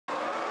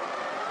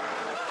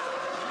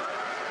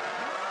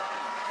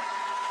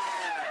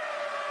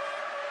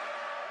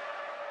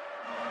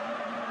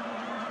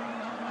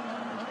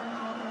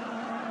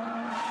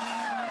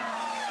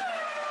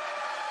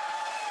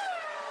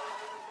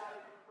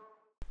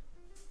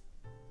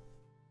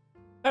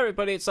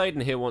Everybody, it's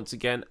Aidan here once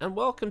again, and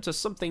welcome to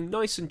something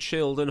nice and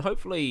chilled and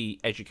hopefully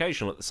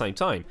educational at the same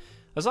time,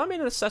 as I'm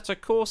in Assetto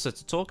Corsa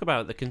to talk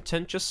about the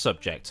contentious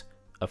subject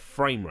of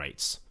frame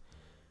rates.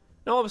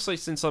 Now obviously,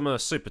 since I'm a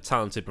super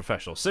talented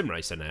professional sim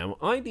racer now,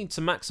 I need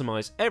to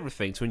maximise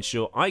everything to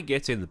ensure I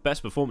get in the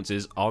best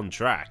performances on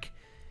track.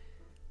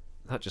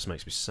 That just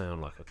makes me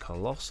sound like a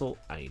colossal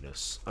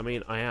anus. I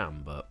mean, I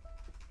am, but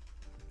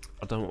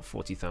I don't want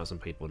 40,000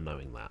 people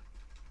knowing that.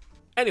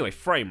 Anyway,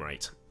 frame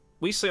rate.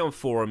 We see on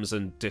forums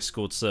and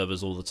Discord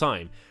servers all the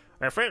time,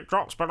 if it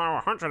drops below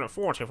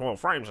 144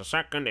 frames a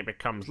second, it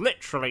becomes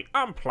literally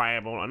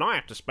unplayable and I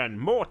have to spend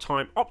more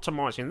time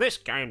optimising this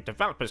game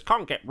developers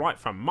can't get right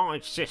for my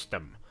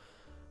system.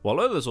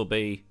 While others will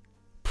be,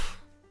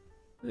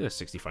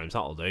 60 frames,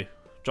 that'll do.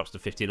 Drops to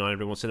 59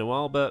 every once in a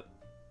while, but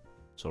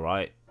it's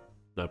alright.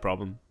 No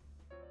problem.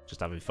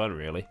 Just having fun,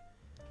 really.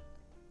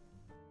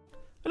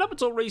 And up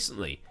until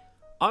recently,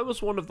 I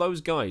was one of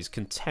those guys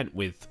content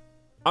with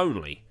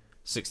only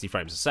 60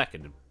 frames a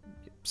second,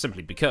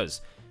 simply because,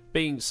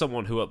 being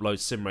someone who uploads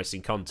sim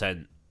racing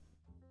content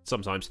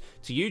sometimes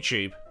to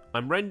YouTube,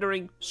 I'm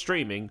rendering,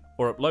 streaming,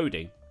 or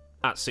uploading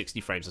at 60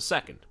 frames a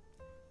second.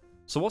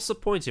 So what's the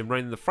point in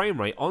running the frame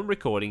rate on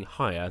recording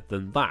higher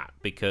than that,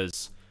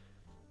 because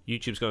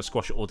YouTube's going to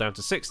squash it all down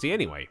to 60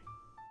 anyway,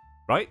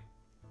 right?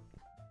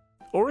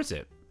 Or is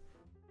it?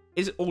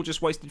 Is it all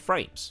just wasted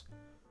frames?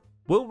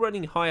 Will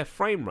running higher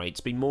frame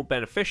rates be more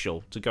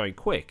beneficial to going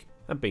quick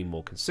and being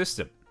more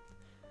consistent?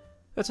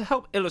 Now, to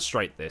help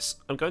illustrate this,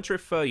 I'm going to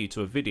refer you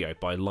to a video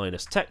by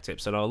Linus Tech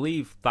Tips, and I'll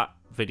leave that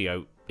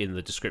video in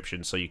the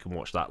description so you can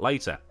watch that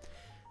later.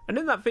 And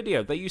in that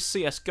video, they use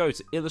CSGO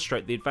to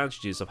illustrate the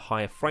advantages of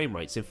higher frame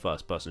rates in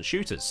first-person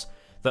shooters,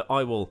 that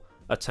I will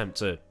attempt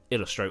to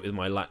illustrate with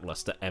my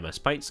lackluster MS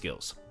Paint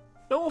skills.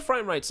 Now, all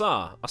frame rates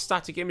are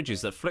static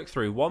images that flick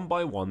through one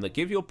by one that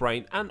give your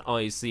brain and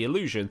eyes the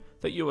illusion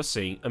that you are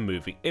seeing a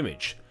moving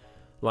image.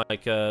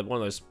 Like one of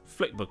those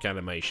flickbook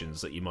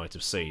animations that you might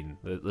have seen.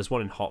 There's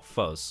one in Hot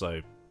Fuzz,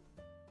 so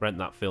rent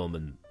that film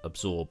and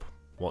absorb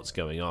what's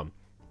going on.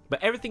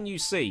 But everything you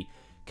see,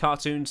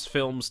 cartoons,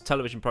 films,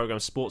 television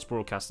programs, sports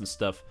broadcasts and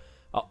stuff,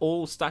 are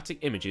all static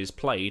images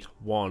played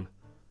one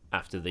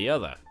after the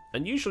other.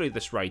 And usually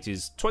this rate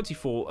is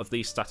 24 of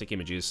these static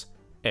images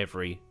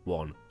every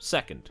 1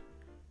 second,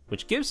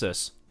 which gives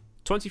us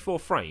 24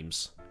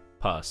 frames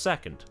per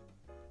second.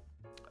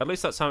 At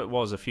least that's how it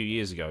was a few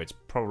years ago. It's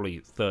probably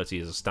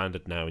 30 as a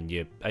standard now, and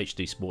your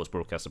HD sports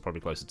broadcasts are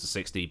probably closer to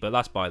 60, but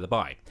that's by the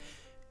by.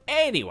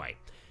 Anyway,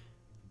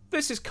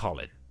 this is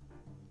Colin.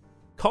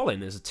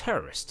 Colin is a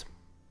terrorist.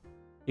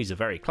 He's a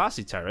very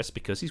classy terrorist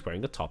because he's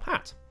wearing a top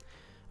hat.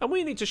 And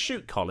we need to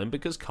shoot Colin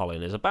because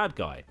Colin is a bad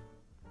guy.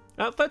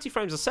 At 30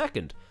 frames a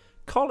second,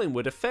 Colin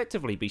would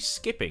effectively be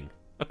skipping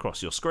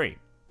across your screen.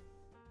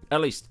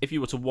 At least, if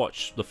you were to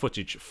watch the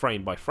footage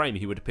frame by frame,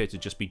 he would appear to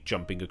just be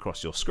jumping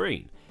across your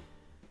screen.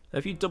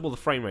 If you double the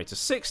frame rate to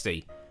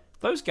 60,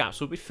 those gaps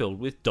will be filled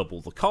with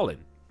double the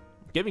Colin,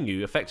 giving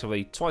you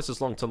effectively twice as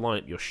long to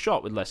line up your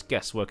shot with less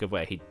guesswork of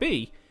where he'd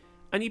be,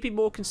 and you'd be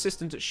more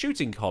consistent at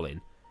shooting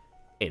Colin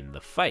in the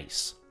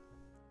face.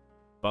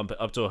 Bump it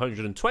up to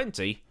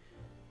 120,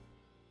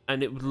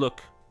 and it would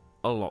look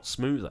a lot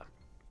smoother.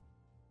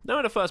 Now,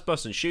 in a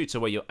first-person shooter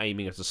where you're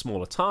aiming at a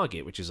smaller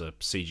target, which is a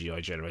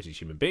CGI-generated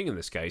human being in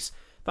this case,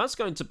 that's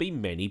going to be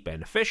many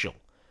beneficial.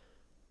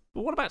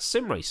 But what about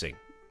sim racing?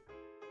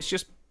 It's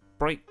just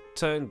brake,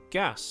 turn,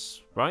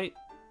 gas, right?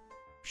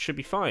 Should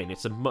be fine.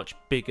 It's a much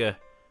bigger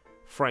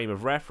frame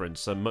of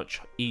reference, a much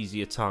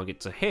easier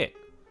target to hit.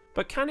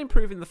 But can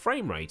improving the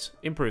frame rate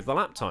improve the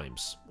lap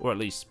times, or at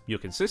least your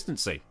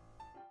consistency?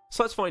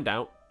 So let's find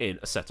out in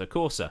Assetto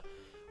Corsa,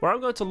 where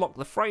I'm going to lock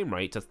the frame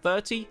rate to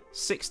 30,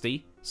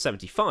 60,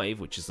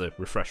 75, which is the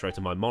refresh rate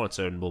of my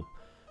monitor, and we'll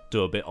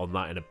do a bit on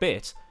that in a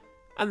bit,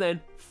 and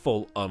then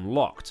full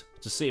unlocked,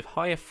 to see if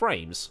higher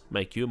frames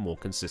make you a more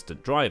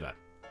consistent driver.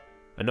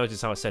 And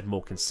notice how I said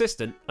more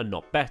consistent and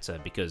not better,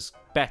 because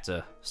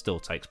better still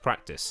takes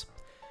practice.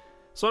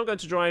 So I'm going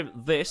to drive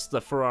this,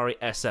 the Ferrari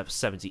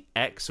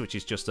SF70X, which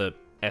is just a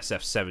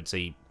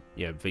SF70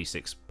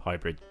 V6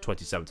 hybrid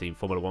 2017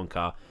 Formula 1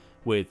 car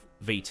with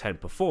V10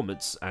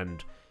 performance,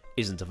 and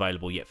isn't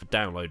available yet for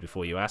download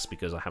before you ask,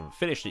 because I haven't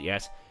finished it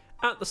yet,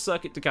 at the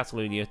Circuit de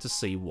Catalunya to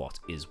see what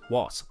is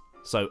what.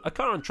 So a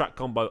car and track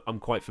combo I'm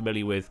quite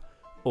familiar with,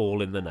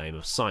 all in the name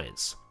of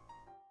science.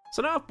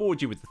 So now I've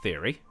bored you with the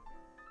theory,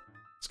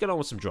 let's get on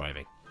with some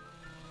driving.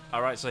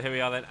 Alright, so here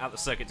we are then at the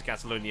Circuit de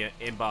Catalunya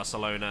in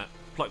Barcelona.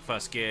 Pluck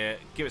first gear,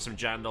 give it some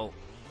jandle.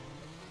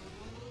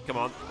 Come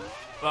on.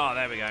 Oh,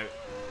 there we go.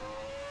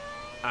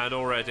 And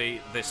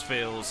already this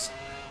feels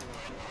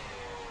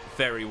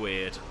very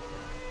weird.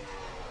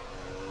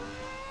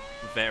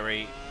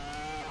 Very,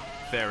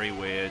 very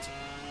weird.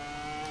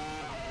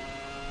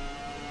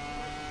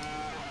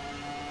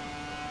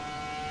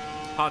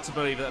 Hard to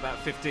believe that about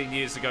 15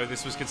 years ago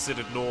this was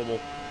considered normal.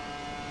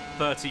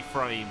 30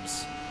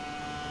 frames.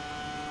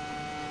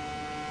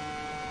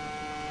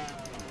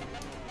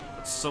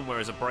 Somewhere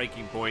as a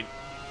breaking point.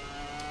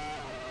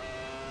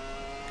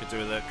 Could do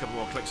with a couple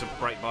more clicks of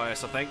brake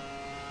bias, I think.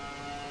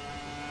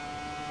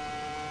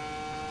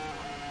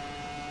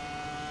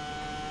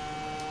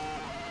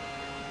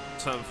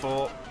 Turn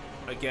 4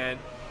 again.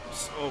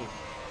 Oh,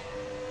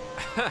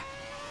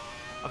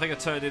 I think I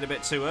turned in a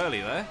bit too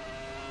early there.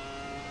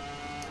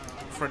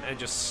 Front end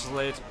just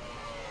slid.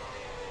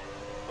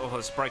 Oh,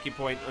 there's a braking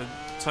point and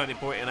turning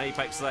point and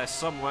apex there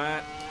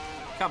somewhere.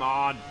 Come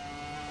on.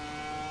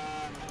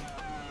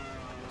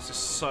 This is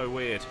so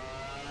weird.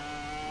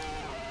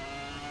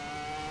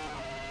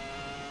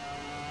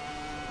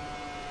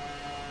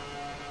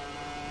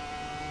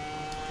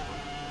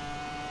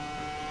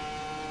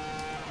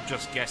 I'm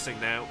just guessing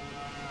now.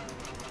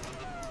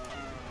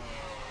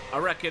 I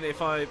reckon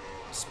if I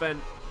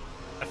spent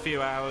a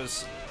few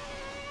hours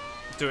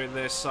doing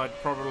this, I'd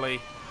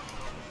probably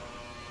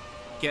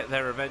get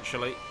there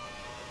eventually.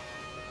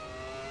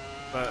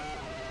 But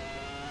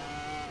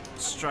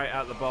straight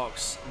out the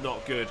box,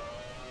 not good.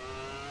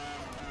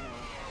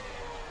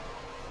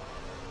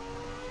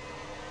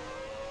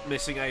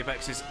 Missing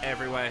apexes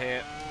everywhere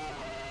here.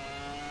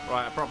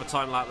 Right, a proper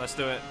time lap, let's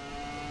do it.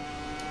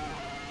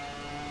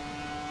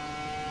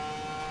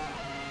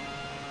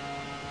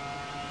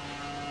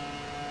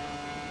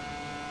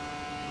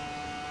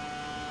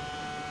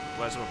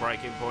 Where's my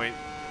braking point?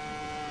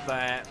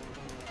 There.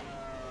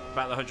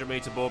 About the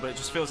 100-meter board, but it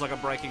just feels like I'm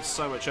braking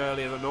so much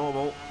earlier than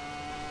normal.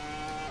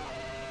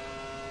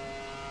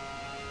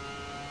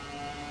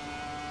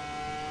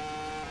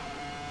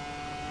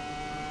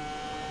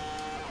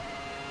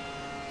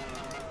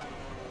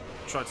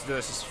 Trying to do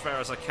this as fair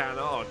as I can.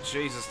 Oh,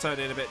 Jesus,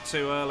 turned in a bit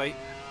too early.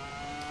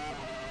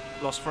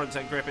 Lost front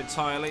end grip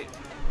entirely.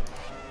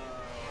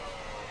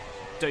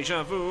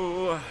 Deja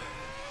vu.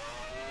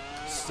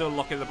 Still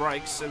locking the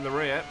brakes in the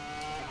rear.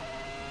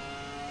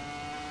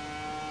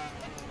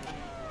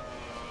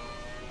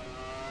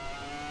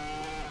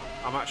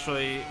 I'm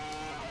actually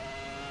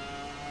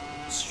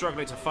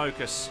struggling to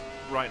focus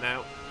right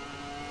now.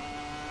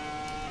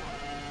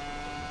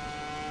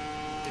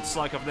 It's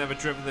like I've never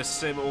driven this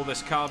sim or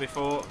this car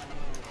before.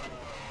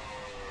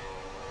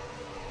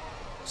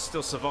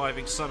 Still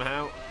surviving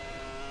somehow.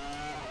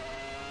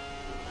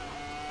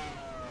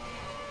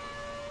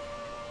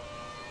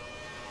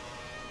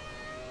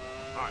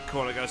 Alright,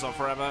 corner goes on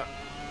forever.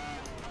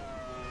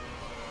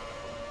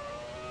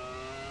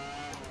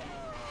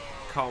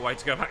 Can't wait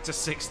to go back to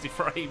 60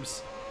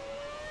 frames.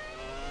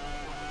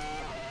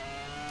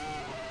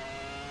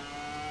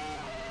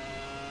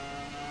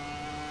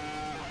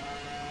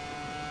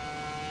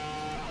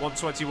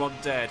 $121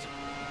 dead.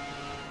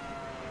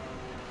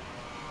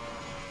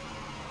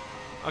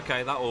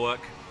 Okay, that'll work.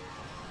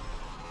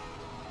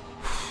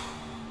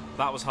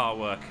 That was hard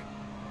work.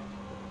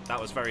 That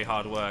was very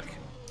hard work.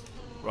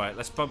 Right,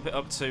 let's bump it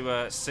up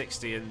to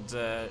 60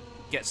 and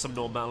get some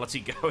normality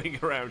going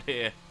around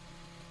here.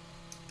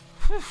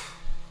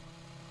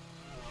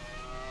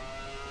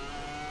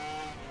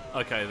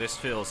 Okay, this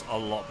feels a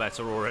lot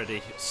better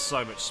already. It's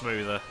so much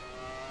smoother.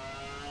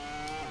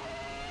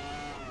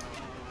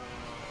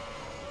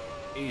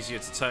 Easier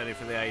to turn in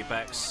from the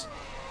apex.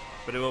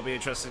 But it will be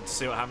interesting to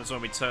see what happens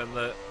when we turn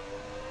the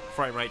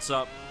frame rates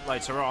up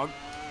later on.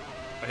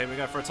 But here we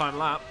go for a time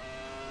lap.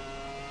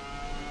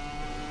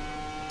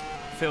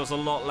 Feels a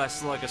lot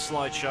less like a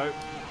slideshow.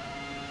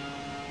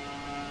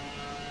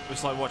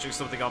 Looks like watching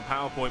something on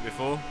PowerPoint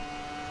before.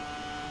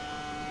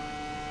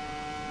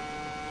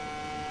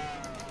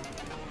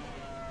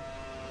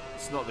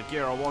 It's not the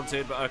gear I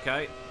wanted, but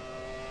okay.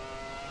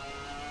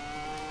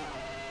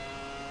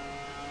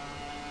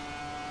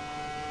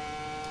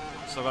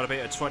 So I've got to beat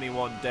a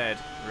 21 dead,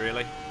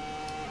 really.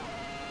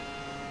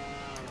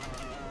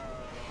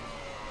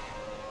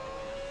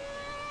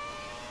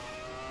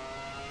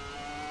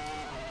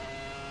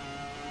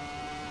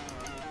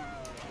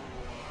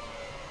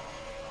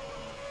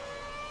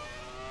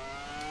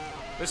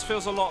 This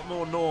feels a lot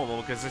more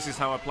normal because this is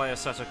how I play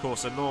Assetto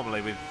Corsa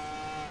normally, with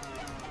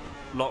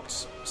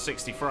locked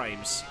 60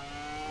 frames.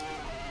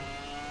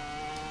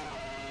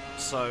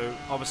 So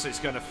obviously it's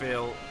going to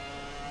feel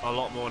a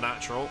lot more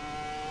natural.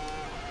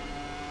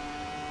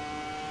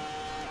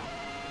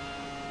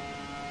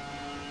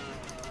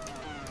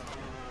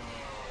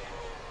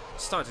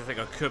 Starting to think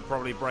I could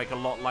probably brake a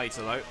lot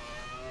later though.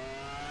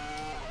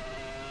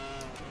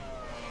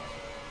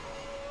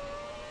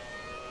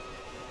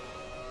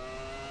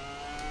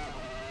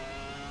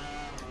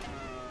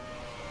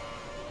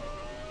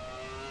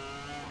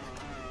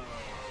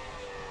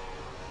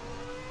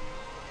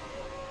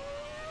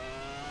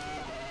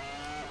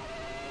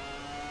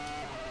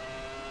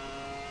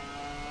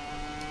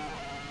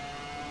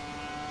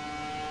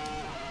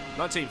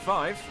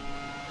 $19.5.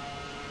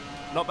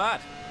 Not bad.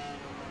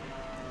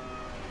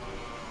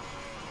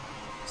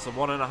 So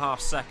 1.5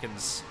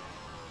 seconds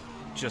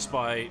just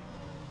by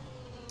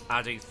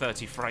adding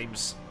 30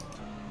 frames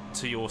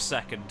to your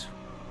second.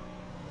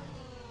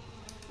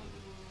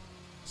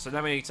 So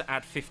now we need to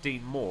add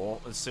 15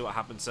 more and see what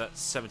happens at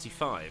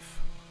 75.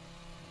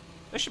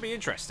 This should be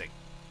interesting.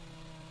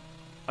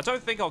 I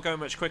don't think I'll go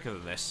much quicker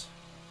than this.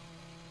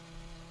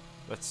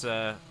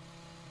 But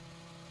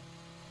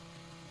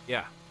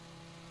yeah,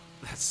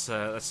 let's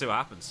see what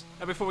happens.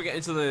 And before we get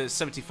into the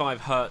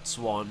 75 hertz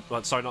one,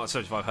 well, sorry, not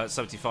 75 hertz,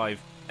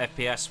 75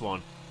 FPS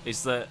one,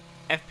 is that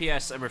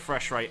FPS and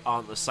refresh rate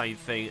aren't the same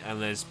thing,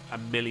 and there's a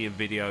million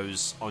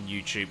videos on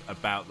YouTube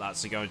about that,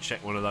 so go and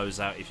check one of those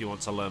out if you want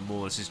to learn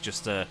more. This is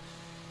just a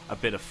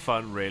bit of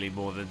fun, really,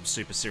 more than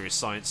super serious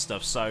science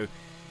stuff. So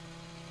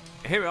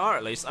here we are,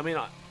 at least. I mean,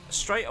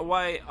 straight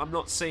away, I'm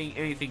not seeing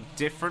anything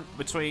different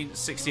between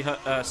 60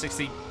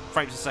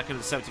 frames a second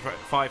and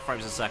 75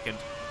 frames a second.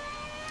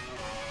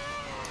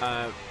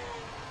 I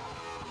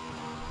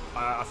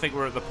think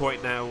we're at the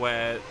point now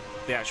where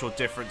the actual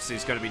difference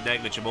is going to be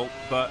negligible,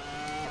 but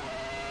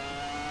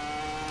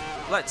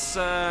let's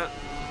see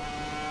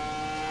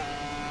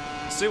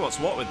what's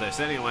what with this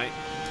anyway.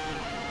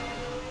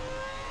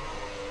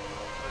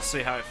 Let's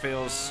see how it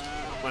feels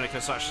when it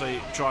comes to actually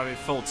driving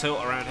full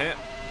tilt around here.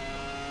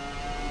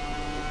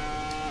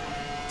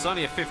 It's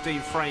only a 15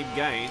 frame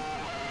gain,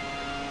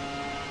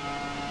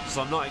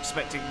 so I'm not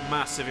expecting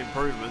massive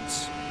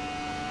improvements,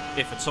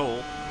 if at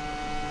all.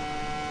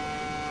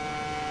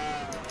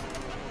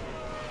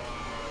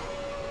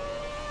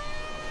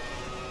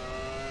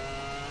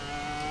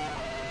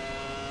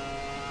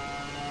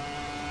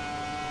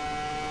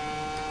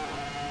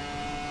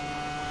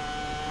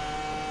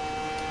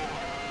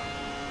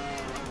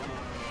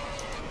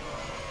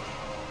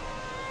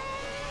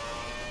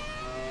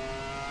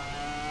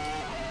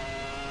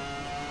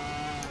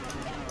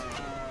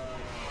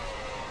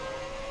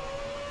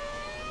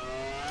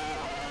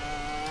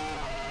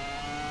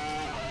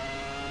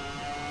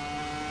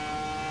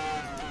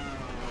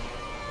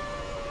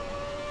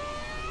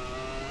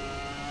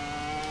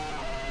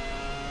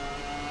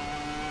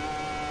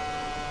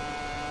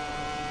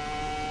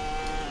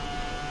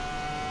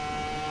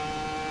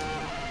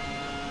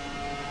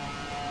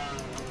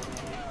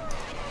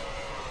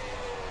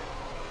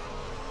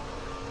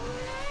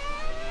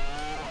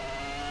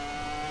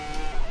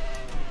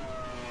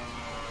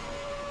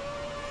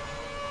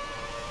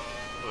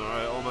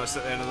 Almost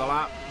at the end of the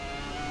lap.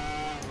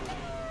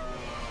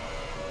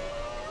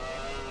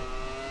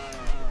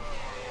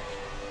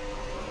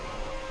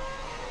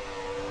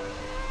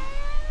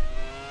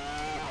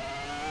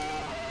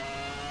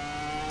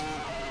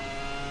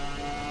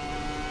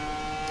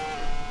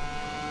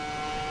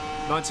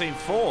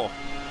 $19.4.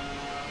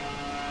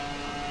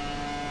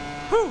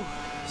 Whew.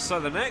 So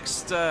the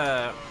next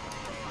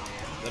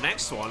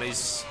one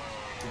is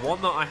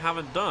one that I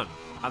haven't done,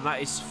 and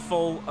that is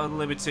full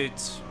unlimited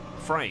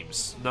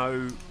frames,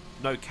 no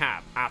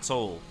cap at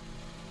all.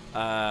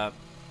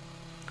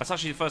 That's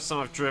actually the first time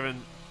I've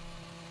driven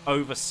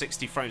over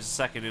 60 frames a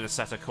second in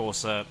Assetto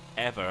Corsa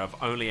ever. I've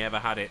only ever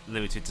had it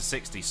limited to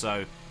 60,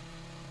 so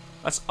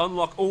let's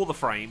unlock all the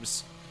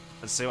frames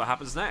and see what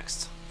happens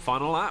next.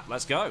 Final lap,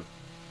 let's go.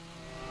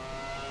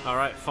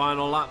 Alright,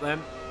 final lap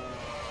then.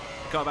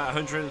 Got about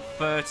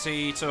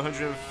 130 to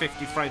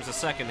 150 frames a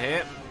second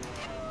here,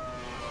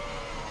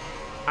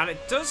 and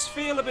it does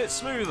feel a bit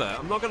smoother,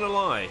 I'm not gonna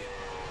lie.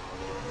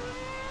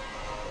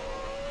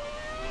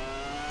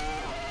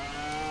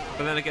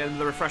 But then again,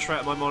 the refresh rate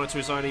of my monitor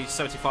is only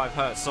 75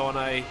 hertz, so on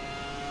a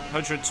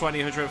 120,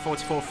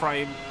 144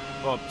 frame,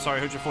 well, sorry,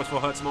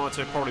 144 hertz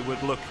monitor, it probably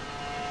would look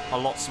a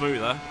lot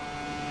smoother.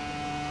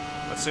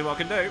 Let's see what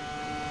I can do.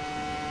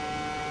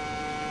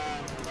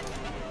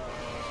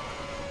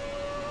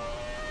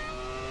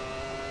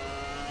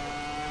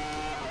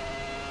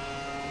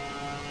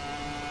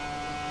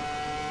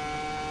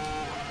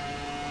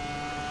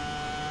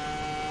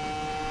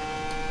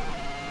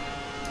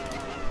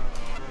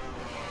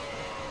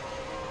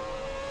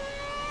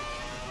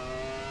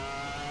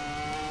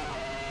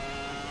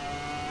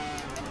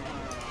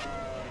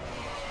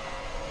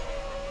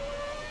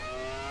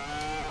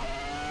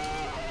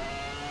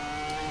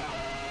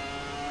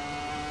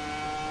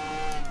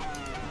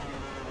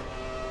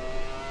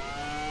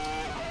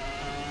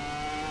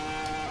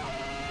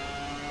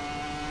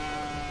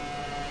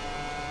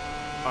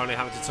 Only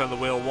having to turn the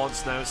wheel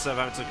once now instead of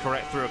having to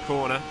correct through a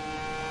corner.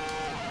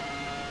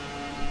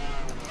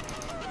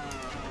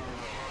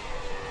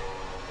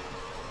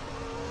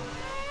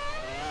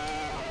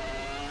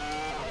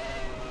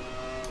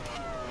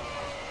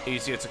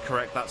 Easier to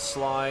correct that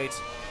slide.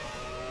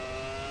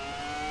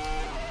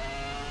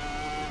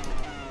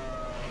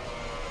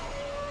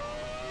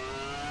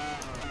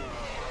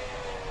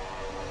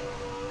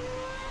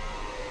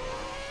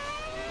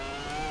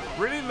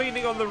 Really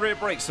leaning on the rear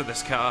brakes of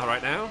this car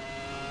right now.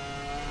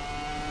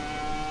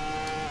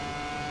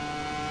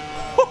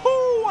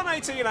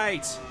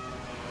 118.8.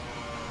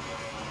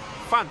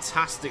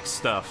 Fantastic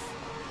stuff.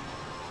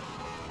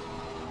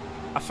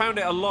 I found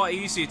it a lot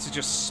easier to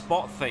just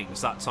spot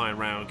things that time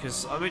round,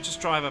 because let me just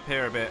drive up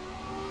here a bit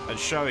and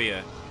show you.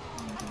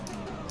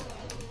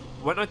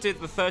 When I did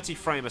the 30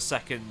 frame a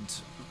second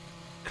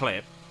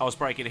clip, I was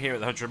braking here at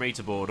the 100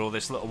 meter board, or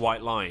this little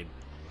white line.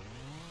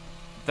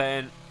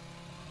 Then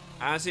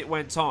as it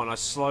went on, I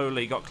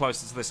slowly got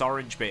closer to this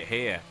orange bit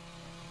here,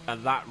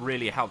 and that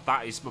really helped.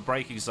 That is my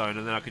braking zone,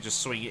 and then I could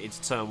just swing it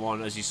into turn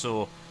one, as you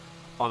saw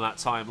on that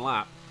time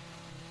lap.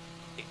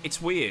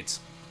 It's weird.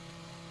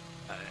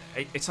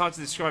 it's hard to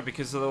describe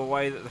because of the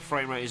way that the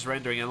frame rate is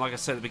rendering. And like I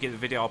said at the beginning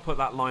of the video, I'll put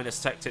that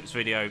Linus Tech Tips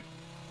video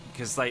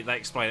because they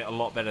explain it a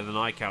lot better than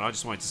I can. I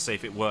just wanted to see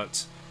if it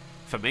worked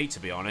for me, to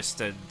be honest,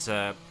 and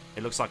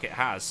it looks like it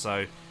has.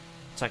 So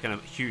taking a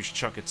huge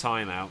chunk of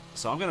time out.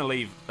 So I'm going to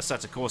leave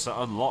Assetto Corsa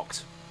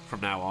unlocked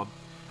from now on.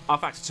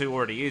 rFactor 2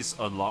 already is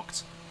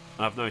unlocked,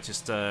 and I've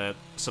noticed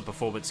some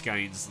performance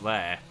gains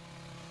there,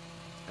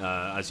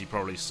 as you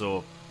probably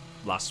saw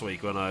last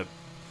week when I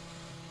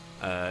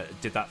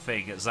did that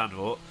thing at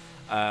Zandvoort,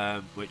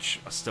 which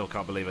I still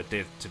can't believe I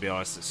did, to be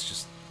honest. It's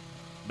just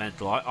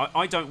mental.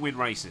 I don't win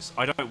races.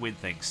 I don't win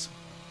things.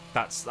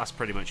 That's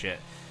pretty much it.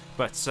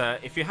 But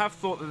if you have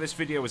thought that this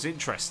video was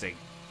interesting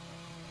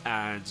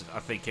and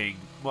are thinking,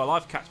 well,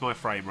 I've capped my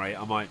frame rate,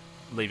 I might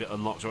leave it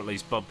unlocked or at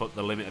least bump up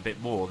the limit a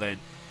bit more, then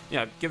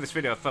give this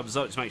video a thumbs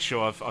up to make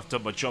sure I've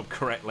done my job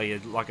correctly.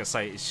 And like I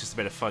say, it's just a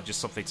bit of fun, just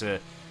something to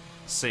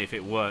see if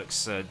it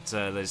works. And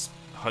there's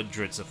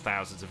hundreds of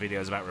thousands of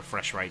videos about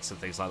refresh rates and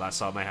things like that,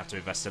 so I may have to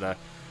invest in a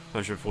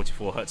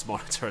 144Hz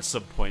monitor at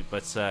some point.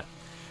 But so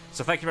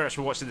thank you very much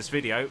for watching this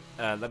video.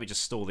 Let me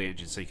just stall the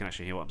engine so you can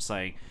actually hear what I'm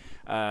saying.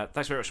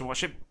 Thanks very much for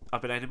watching.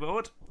 I've been Aidan,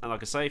 and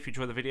like I say, if you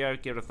enjoyed the video,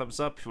 give it a thumbs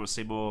up. If you want to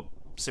see more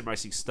sim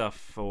racing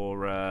stuff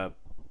or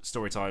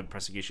story time,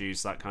 pressing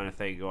issues, that kind of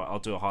thing, or I'll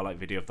do a highlight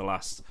video of the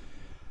last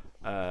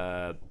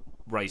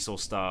Race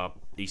All-Star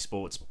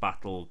esports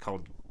battle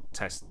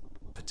contest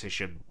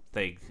petition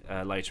thing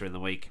later in the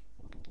week.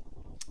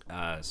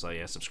 So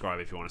yeah,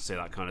 subscribe if you want to see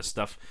that kind of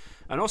stuff.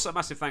 And also,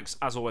 massive thanks,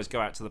 as always, go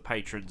out to the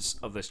patrons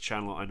of this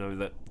channel. I know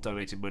that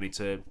donating money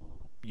to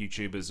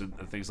YouTubers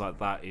and things like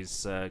that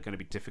is going to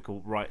be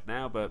difficult right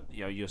now, but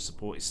your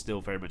support is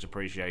still very much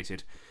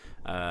appreciated.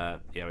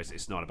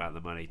 It's not about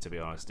the money, to be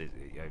honest,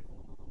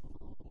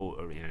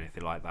 or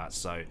anything like that.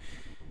 So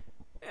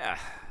yeah,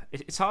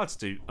 it's hard to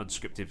do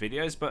unscripted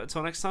videos, but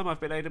until next time, I've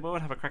been Aidan.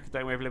 Have a cracking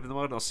day wherever you live in the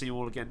world, and I'll see you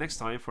all again next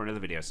time for another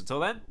video. So until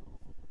then,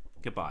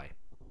 goodbye.